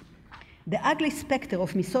 The ugly specter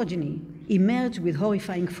of misogyny emerged with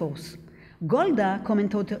horrifying force. Golda,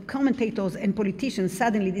 commentators and politicians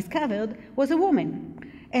suddenly discovered, was a woman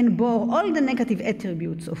and bore all the negative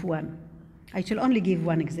attributes of one. I shall only give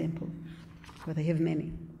one example, but I have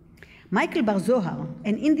many. Michael Bar-Zohar,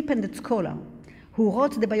 an independent scholar who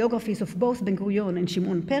wrote the biographies of both Ben-Gurion and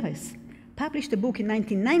Shimon Peres, published a book in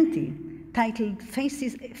 1990 titled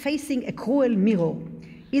Facing a Cruel Mirror,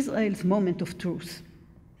 Israel's Moment of Truth.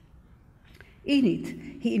 In it,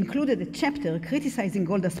 he included a chapter criticizing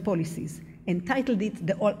Golda's policies and titled it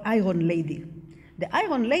The Iron Lady. The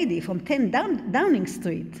Iron Lady from 10 Downing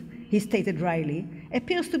Street, he stated wryly,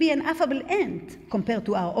 appears to be an affable ant compared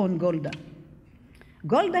to our own Golda.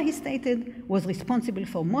 Golda, he stated, was responsible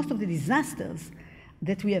for most of the disasters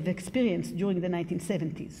that we have experienced during the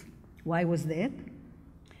 1970s. Why was that?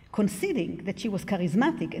 Conceding that she was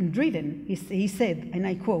charismatic and driven, he said, and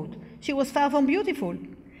I quote, "She was far from beautiful.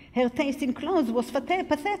 Her taste in clothes was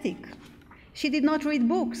pathetic. She did not read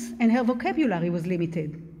books, and her vocabulary was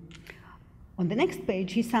limited." On the next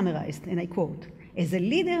page, he summarized, and I quote, "As a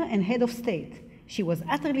leader and head of state, she was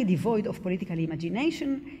utterly devoid of political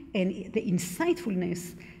imagination and the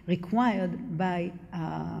insightfulness required by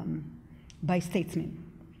statesmen."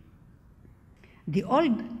 The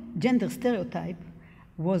old gender stereotype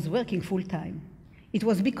was working full-time. It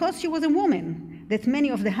was because she was a woman that many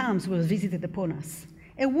of the harms were visited upon us.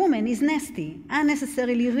 A woman is nasty,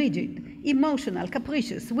 unnecessarily rigid, emotional,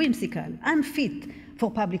 capricious, whimsical, unfit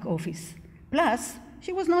for public office. Plus,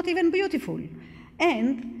 she was not even beautiful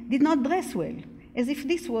and did not dress well, as if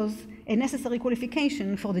this was a necessary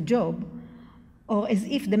qualification for the job, or as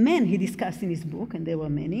if the men he discussed in his book, and there were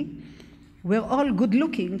many, were all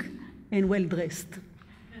good-looking and well-dressed.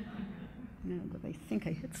 No, but I think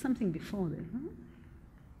I had something before that.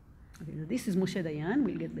 Huh? Okay, so this is Moshe Dayan.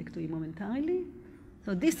 We'll get back to him momentarily.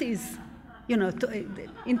 So this is, you know,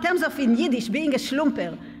 in terms of in Yiddish being a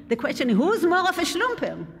schlumper, the question is, who's more of a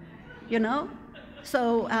schlumper? You know?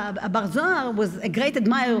 So Bar-Zohar was a great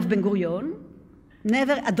admirer of Ben-Gurion,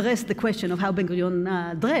 never addressed the question of how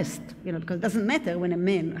Ben-Gurion dressed, you know, because it doesn't matter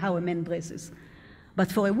when how a man dresses.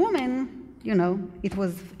 But for a woman, you know, it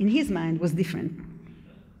was, in his mind, was different.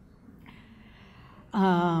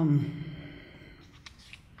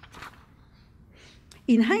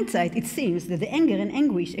 In hindsight, it seems that the anger and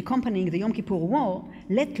anguish accompanying the Yom Kippur War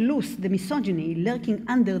let loose the misogyny lurking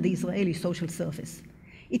under the Israeli social surface.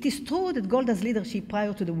 It is true that Golda's leadership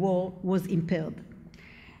prior to the war was impaired,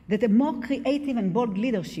 that a more creative and bold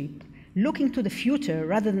leadership, looking to the future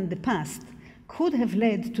rather than the past, could have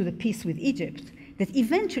led to the peace with Egypt that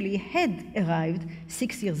eventually had arrived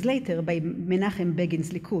 6 years later by Menachem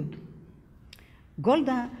Begin's Likud.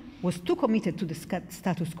 Golda was too committed to the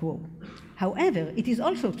status quo. However, it is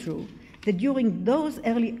also true that during those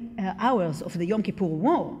early hours of the Yom Kippur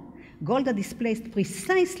War, Golda displayed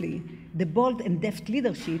precisely the bold and deft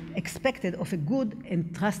leadership expected of a good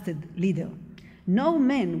and trusted leader. No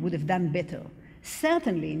man would have done better,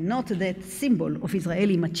 certainly not that symbol of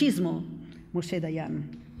Israeli machismo, Moshe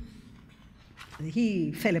Dayan.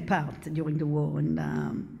 He fell apart during the war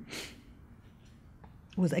and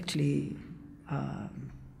was actually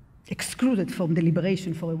excluded from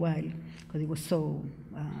deliberation for a while because he was so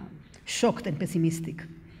shocked and pessimistic.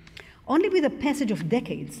 Only with the passage of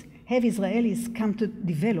decades have Israelis come to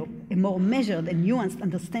develop a more measured and nuanced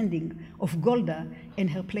understanding of Golda and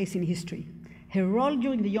her place in history. Her role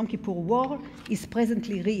during the Yom Kippur War is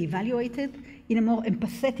presently re-evaluated in a more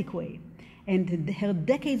empathetic way, and her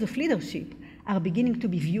decades of leadership are beginning to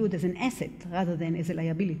be viewed as an asset rather than as a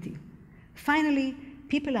liability. Finally,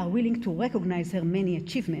 people are willing to recognize her many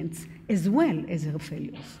achievements as well as her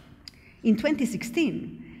failures. In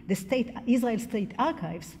 2016, the Israel State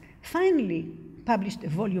Archives finally published a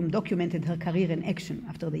volume documented her career and action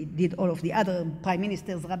after they did all of the other prime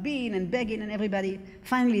ministers, Rabin and Begin and everybody.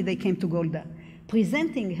 Finally, they came to Golda,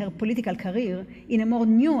 presenting her political career in a more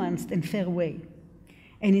nuanced and fair way.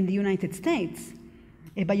 And in the United States,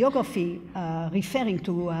 a biography referring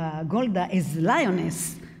to Golda as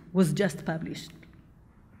lioness was just published.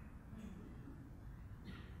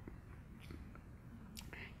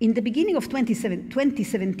 In the beginning of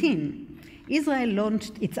 2017, Israel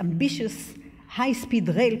launched its ambitious high-speed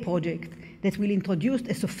rail project that will introduce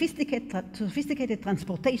a sophisticated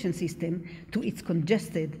transportation system to its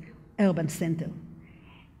congested urban center.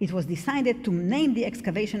 It was decided to name the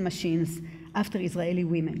excavation machines after Israeli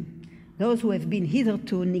women, those who have been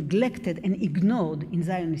hitherto neglected and ignored in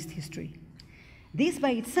Zionist history. This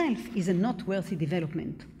by itself is a noteworthy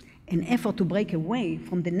development, an effort to break away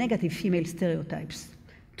from the negative female stereotypes,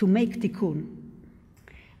 to make tikkun.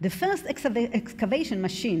 The first excavation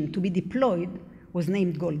machine to be deployed was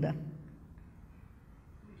named Golda.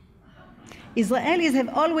 Israelis have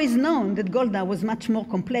always known that Golda was much more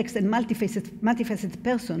complex and multifaceted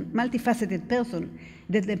person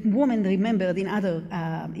than the woman remembered in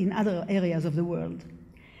other areas of the world.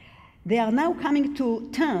 They are now coming to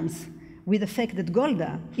terms with the fact that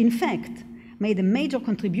Golda, in fact, made a major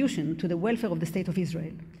contribution to the welfare of the State of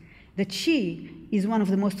Israel, that she is one of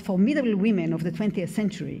the most formidable women of the 20th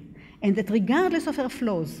century, and that regardless of her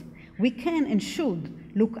flaws, we can and should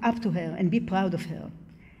look up to her and be proud of her.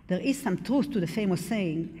 There is some truth to the famous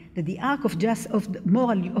saying that the arc of the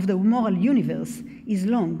moral universe is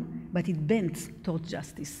long, but it bends towards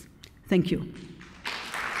justice. Thank you.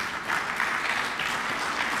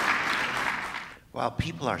 While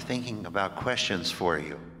people are thinking about questions for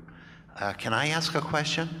you, can I ask a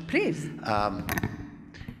question? Please.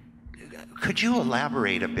 Could you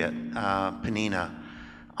elaborate a bit, Pnina,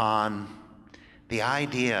 on the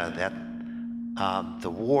idea that the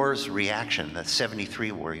war's reaction, the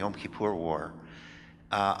 73 war, Yom Kippur War,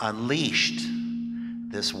 unleashed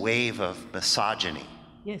this wave of misogyny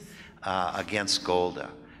Yes. Against Golda?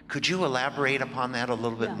 Could you elaborate upon that a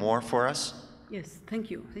little bit more for us? Yes, thank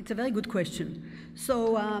you. It's a very good question.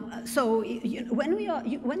 So,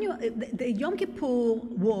 the Yom Kippur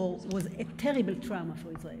War was a terrible trauma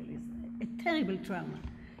for Israelis, a terrible trauma.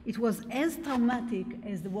 It was as traumatic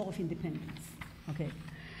as the War of Independence. Okay.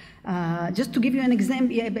 Just to give you an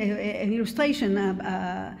example, an illustration,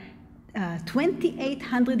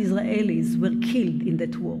 2,800 Israelis were killed in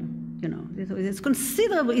that war. You know, it's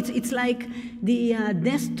considerable. It's like the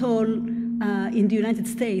death toll in the United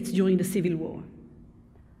States during the Civil War.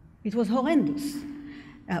 It was horrendous.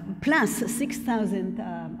 Plus 6,000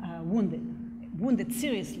 wounded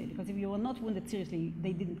seriously, because if you were not wounded seriously,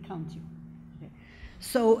 they didn't count you.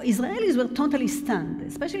 So Israelis were totally stunned,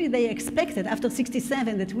 especially they expected after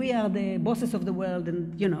 67 that we are the bosses of the world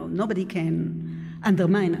and, you know, nobody can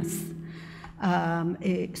undermine us.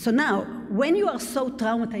 So now, when you are so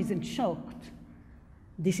traumatized and shocked,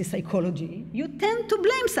 this is psychology, you tend to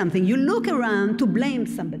blame something. You look around to blame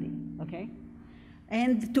somebody, okay?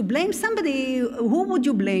 And to blame somebody, who would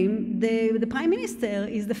you blame? The prime minister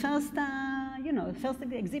is the first, first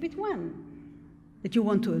exhibit one that you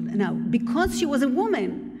want to. Now, because she was a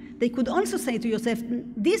woman, they could also say to yourself,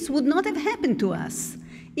 this would not have happened to us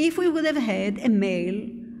if we would have had a male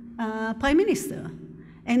prime minister.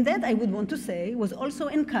 And that, I would want to say, was also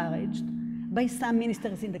encouraged by some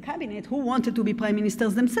ministers in the cabinet who wanted to be prime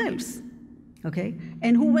ministers themselves, okay?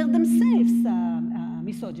 And who were themselves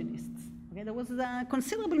misogynists. Okay? There was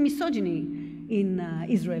considerable misogyny in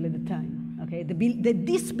Israel at the time, okay? The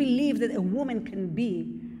disbelief that a woman can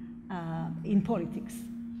be in politics.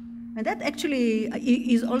 And that actually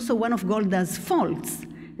is also one of Golda's faults,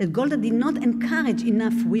 that Golda did not encourage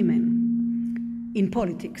enough women in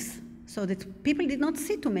politics, so that people did not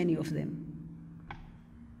see too many of them.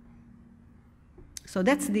 So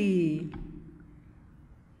that's the...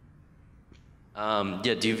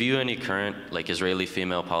 do you view any current, Israeli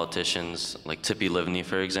female politicians, like Tzipi Livni,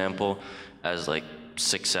 for example, as,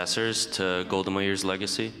 successors to Golda Meir's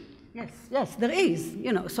legacy? Yes, there is.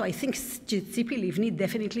 So I think Tzipi Livni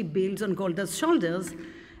definitely builds on Golda's shoulders,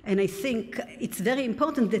 and I think it's very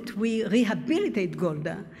important that we rehabilitate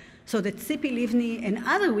Golda so that Tzipi Livni and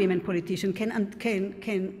other women politicians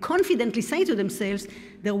can confidently say to themselves,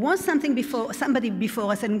 there was somebody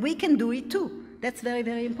before us, and we can do it too. That's very,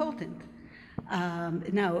 very important.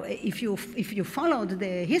 Now, if you followed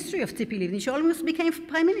the history of Tzipi Livni, she almost became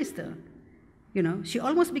prime minister. She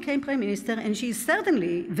almost became prime minister, and she is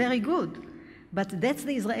certainly very good. But that's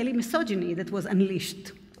the Israeli misogyny that was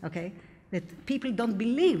unleashed, okay? That people don't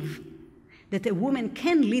believe that a woman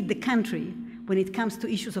can lead the country when it comes to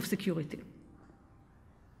issues of security.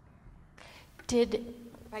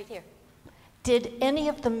 Right here. Did any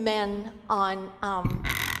of the men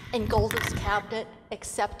in Golda's cabinet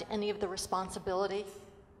accept any of the responsibility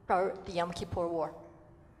for the Yom Kippur War?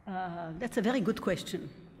 That's a very good question.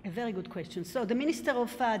 A very good question. So the Minister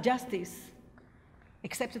of Justice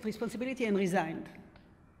accepted responsibility and resigned.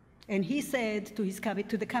 And he said to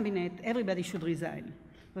the cabinet, everybody should resign.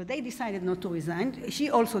 But they decided not to resign. She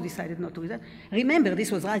also decided not to resign. Remember,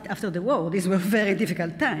 this was right after the war. These were very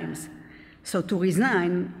difficult times. So to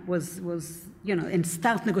resign was and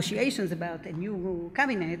start negotiations about a new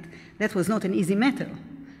cabinet, that was not an easy matter,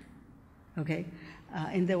 okay?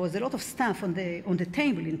 And there was a lot of stuff on the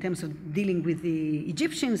table in terms of dealing with the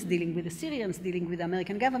Egyptians, dealing with the Syrians, dealing with the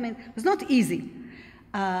American government. It was not easy.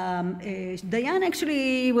 Dayan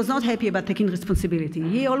actually was not happy about taking responsibility.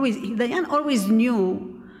 Dayan always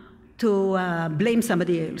knew to blame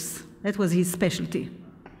somebody else. That was his specialty,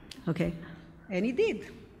 okay? And he did,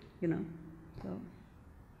 so,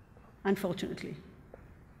 unfortunately.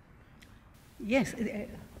 Yes,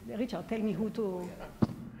 Richard, tell me who to...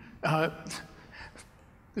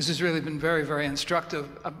 This has really been very, very instructive.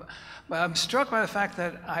 I'm struck by the fact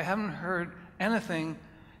that I haven't heard anything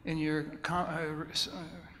in your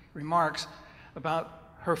remarks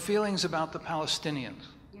about her feelings about the Palestinians.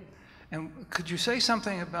 Yes. And could you say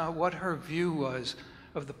something about what her view was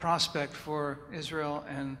of the prospect for Israel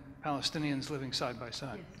and Palestinians living side by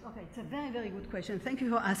side? Yes. Okay, it's a very, very good question. Thank you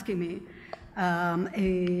for asking me.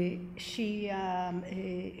 She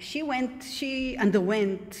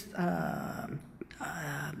underwent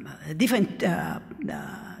different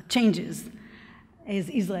changes as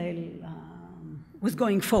Israel was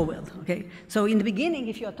going forward, okay? So in the beginning,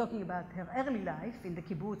 if you are talking about her early life in the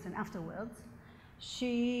kibbutz and afterwards,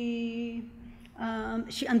 she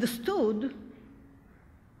understood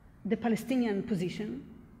the Palestinian position,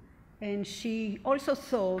 and she also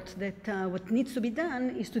thought that what needs to be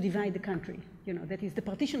done is to divide the country. That is, the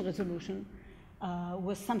partition resolution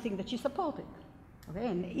was something that she supported. Okay?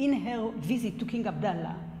 And in her visit to King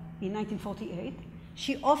Abdullah in 1948,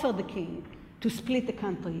 she offered the king to split the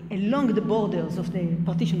country along the borders of the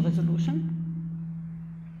partition resolution,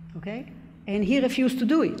 okay? And he refused to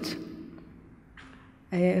do it.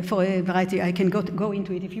 For a variety, I can go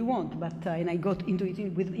into it if you want, but and I got into it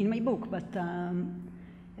in my book. But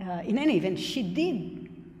in any event, she did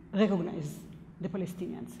recognize the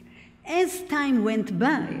Palestinians. As time went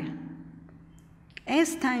by,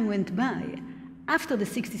 after the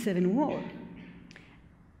 '67 war,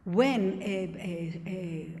 when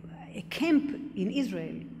a camp in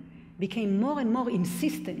Israel became more and more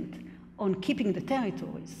insistent on keeping the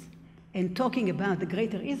territories and talking about the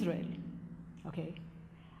greater Israel, okay?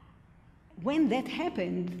 When that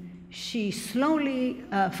happened, she slowly,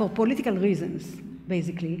 for political reasons,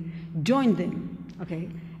 basically, joined them, okay?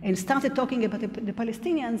 And started talking about the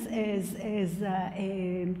Palestinians as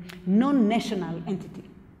a non-national entity,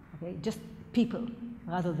 okay? Just people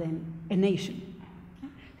rather than a nation.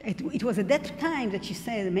 It was at that time that she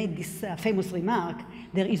made this famous remark,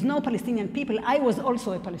 there is no Palestinian people, I was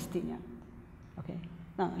also a Palestinian. Okay?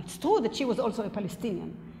 Now, it's true that she was also a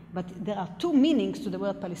Palestinian, but there are two meanings to the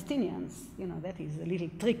word Palestinians. That is a little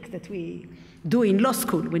trick that we do in law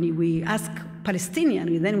school. When we ask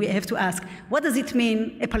Palestinian, then we have to ask, what does it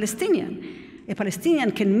mean, a Palestinian? A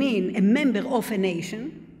Palestinian can mean a member of a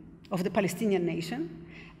nation, of the Palestinian nation,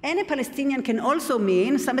 and a Palestinian can also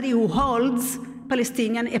mean somebody who holds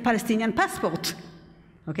a Palestinian passport.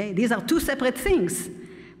 Okay? These are two separate things.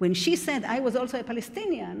 When she said, I was also a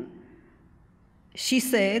Palestinian, she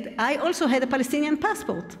said, I also had a Palestinian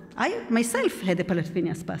passport. I myself had a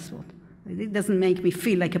Palestinian passport. It doesn't make me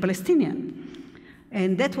feel like a Palestinian.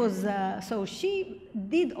 And that was, so she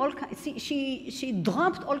did she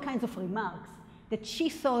dropped all kinds of remarks that she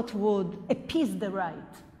thought would appease the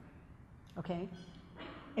right, okay,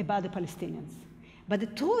 about the Palestinians. But the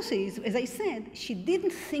truth is, as I said, she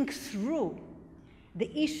didn't think through the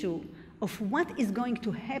issue of what is going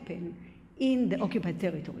to happen in the occupied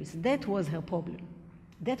territories. That was her problem.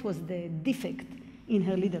 That was the defect in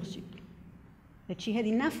her leadership. That she had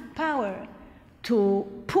enough power to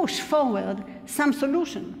push forward some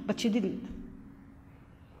solution, but she didn't.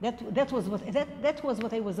 That was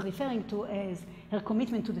what I was referring to as her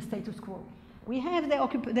commitment to the status quo. We have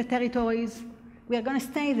the territories, we are going to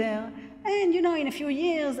stay there, and in a few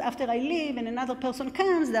years after I leave and another person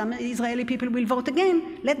comes, the Israeli people will vote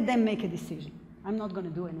again, let them make a decision. I'm not going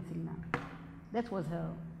to do anything now. That was her,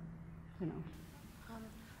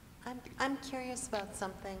 I'm curious about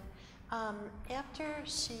something. After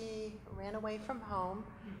she ran away from home,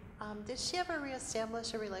 did she ever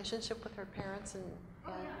reestablish a relationship with her parents and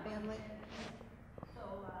family? So,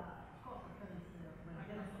 of course,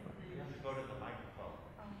 You have to go to the microphone.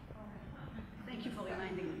 thank you for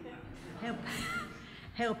reminding me.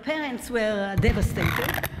 Her parents were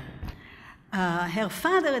devastated. Her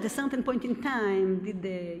father, at a certain point in time, did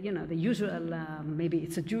the usual, maybe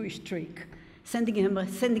it's a Jewish trick, sending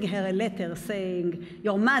her a letter saying,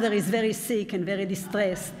 your mother is very sick and very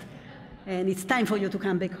distressed. and it's time for you to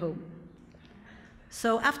come back home.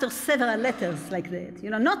 So after several letters like that,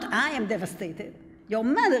 not I am devastated, your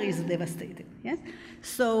mother is devastated, yes?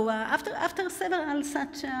 So after several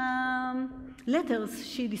such letters,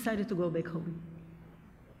 she decided to go back home.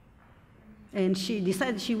 And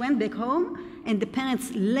she went back home, and the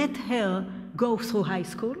parents let her go through high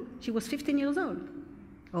school. She was 15 years old,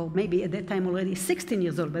 or maybe at that time already 16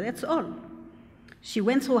 years old, but that's all. She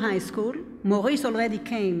went through high school. Maurice already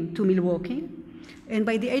came to Milwaukee, and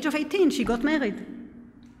by the age of 18, she got married.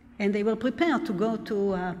 And they were prepared to go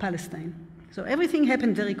to Palestine. So everything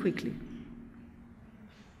happened very quickly.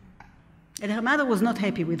 And her mother was not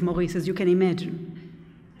happy with Maurice, as you can imagine,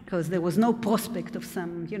 because there was no prospect of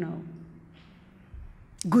some,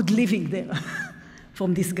 good living there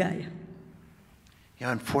from this guy.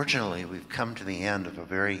 Yeah, unfortunately, we've come to the end of a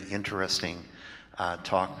very interesting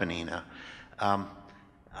talk, Pnina.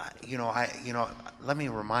 Let me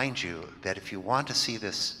remind you that if you want to see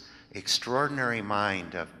this extraordinary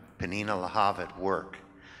mind of Pnina Lahav at work,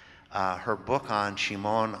 her book on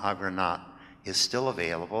Simon Agranat is still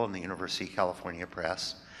available in the University of California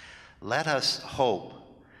Press. Let us hope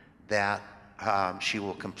that she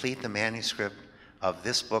will complete the manuscript of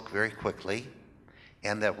this book very quickly,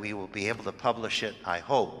 and that we will be able to publish it, I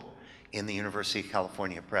hope, in the University of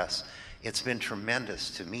California Press. It's been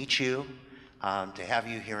tremendous to meet you, to have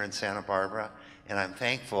you here in Santa Barbara, and I'm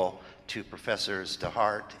thankful to Professors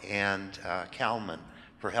DeHart and Kalman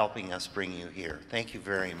for helping us bring you here. Thank you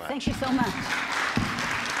very much. Thank you so much.